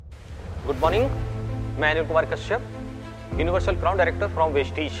Good morning, मैं Anil Kumar Kashyap, universal crown director from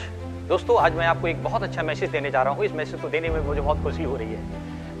Vestige. दोस्तों, आज मैं आपको एक बहुत अच्छा मैसेज देने जा रहा हूँ। इस मैसेज को देने में मुझे बहुत खुशी हो रही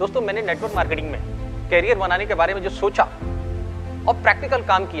है। दोस्तों, मैंने नेटवर्क मार्केटिंग में कैरियर बनाने के बारे में जो सोचा और प्रैक्टिकल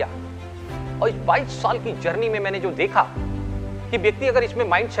काम किया, और इस 22 साल की जर्नी में मैंने जो देखा कि व्यक्ति अगर इसमें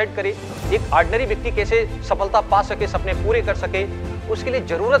माइंड सेट करे, एक ऑर्डिनरी व्यक्ति कैसे सफलता पा सके, सपने पूरे कर सके, उसके लिए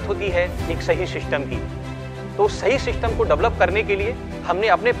जरूरत होती है एक सही सिस्टम की। तो सही सिस्टम को डेवलप करने के लिए हमने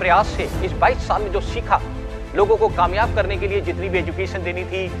अपने प्रयास से इस 22 साल में जो सीखा, लोगों को कामयाब करने के लिए जितनी भी एजुकेशन देनी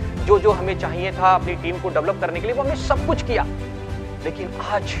थी, जो जो हमें चाहिए था अपनी टीम को डेवलप करने के लिए, वो हमने सब कुछ किया। लेकिन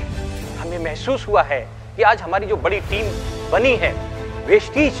आज हमें महसूस हुआ है कि आज हमारी जो बड़ी टीम बनी है,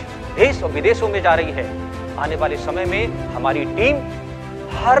 वेस्टीज देश और विदेशों में जा रही है। आने वाले समय में हमारी टीम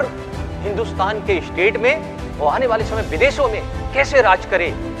हर हिंदुस्तान के स्टेट में और आने वाले समय विदेशों में कैसे राज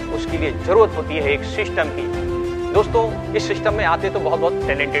करे, उसके लिए जरूरत होती है एक सिस्टम की। दोस्तों, इस सिस्टम में आते तो बहुत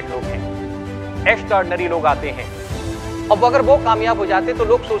टैलेंटेड लोग हैं, एक्स्ट्राऑर्डिनरी लोग आते हैं। अब अगर वो कामयाब हो जाते तो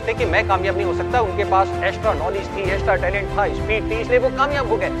लोग सोचते हैं कि मैं कामयाब नहीं हो सकता, उनके पास एक्स्ट्रा नॉलेज थी, एक्स्ट्रा टैलेंट था, स्पीड थी, इसलिए वो कामयाब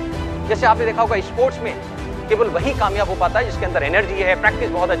हो गए। जैसे आपने देखा होगा, स्पोर्ट्स में केवल वही कामयाब हो पाता है जिसके अंदर एनर्जी है, प्रैक्टिस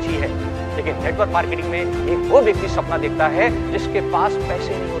बहुत अच्छी है। लेकिन नेटवर्क मार्केटिंग में एक वो व्यक्ति सपना देखता है जिसके पास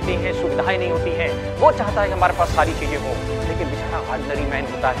पैसे नहीं होते हैं, सुविधाएं नहीं होती हैं। वो चाहता है कि हमारे पास सारी चीजें हों, लेकिन बेचारा ऑर्डिनरी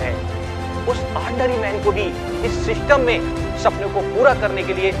मैन होता है। उस ऑर्डिनरी मैन को भी इस सिस्टम में सपने को पूरा करने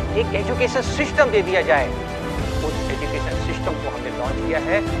के लिए एक एजुकेशन सिस्टम दे दिया जाए। उस एजुकेशन सिस्टम को हमने लॉन्च किया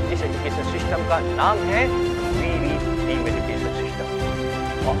है। इस एजुकेशन सिस्टम का नाम है वीवी टीम एजुकेशन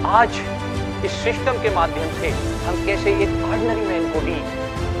सिस्टम। और आज इस सिस्टम के माध्यम से हम कैसे एक ऑर्डिनरी मैन को भी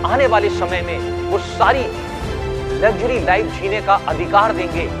आने वाले समय में वो सारी लग्जरी लाइफ जीने का अधिकार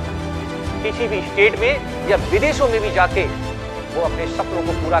देंगे। किसी भी स्टेट में या विदेशों में भी जाके वो अपने सपनों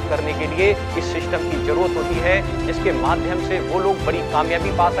को पूरा करने के लिए इस सिस्टम की जरूरत होती है, जिसके माध्यम से वो लोग बड़ी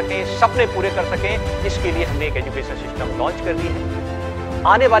कामयाबी पा सकें, सपने पूरे कर सकें। इसके लिए हमने एक एजुकेशन सिस्टम लॉन्च कर दी है।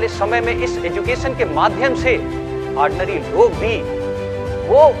 आने वाले समय में इस एजुकेशन के माध्यम से ऑर्डिनरी लोग भी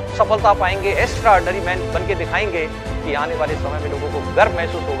वो सफलता पाएंगे, एक्स्ट्रा ऑर्डिनरी मैन बन के दिखाएंगे कि आने वाले समय में लोगों को गर्व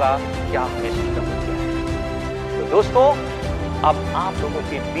महसूस होगा क्या हमें सिस्टम मिल गया है। तो दोस्तों, अब आप लोगों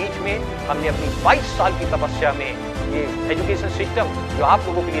के बीच में हमने अपनी 22 साल की तपस्या में ये एजुकेशन सिस्टम जो आप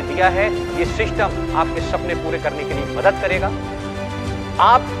लोगों के लिए दिया है, ये सिस्टम आपके सपने पूरे करने के लिए मदद करेगा।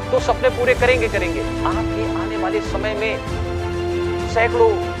 आप तो सपने पूरे करेंगे। आपके आने वाले समय में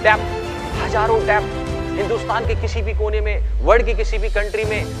सैकड़ों डैम, हजारों डैम हिंदुस्तान के किसी भी कोने में, वर्ल्ड की किसी भी कंट्री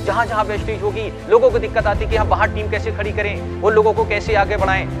में, जहां जहां वेस्टेज होगी, लोगों को दिक्कत आती कि हम बाहर टीम कैसे खड़ी करें, उन लोगों को कैसे आगे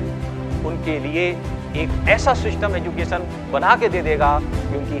बढ़ाएं, उनके लिए एक ऐसा सिस्टम एजुकेशन बना के दे देगा,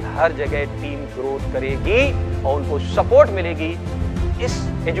 क्योंकि हर जगह टीम ग्रोथ करेगी और उनको सपोर्ट मिलेगी इस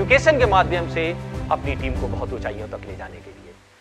एजुकेशन के माध्यम से अपनी टीम को बहुत ऊंचाइयों तक ले जाने के लिए।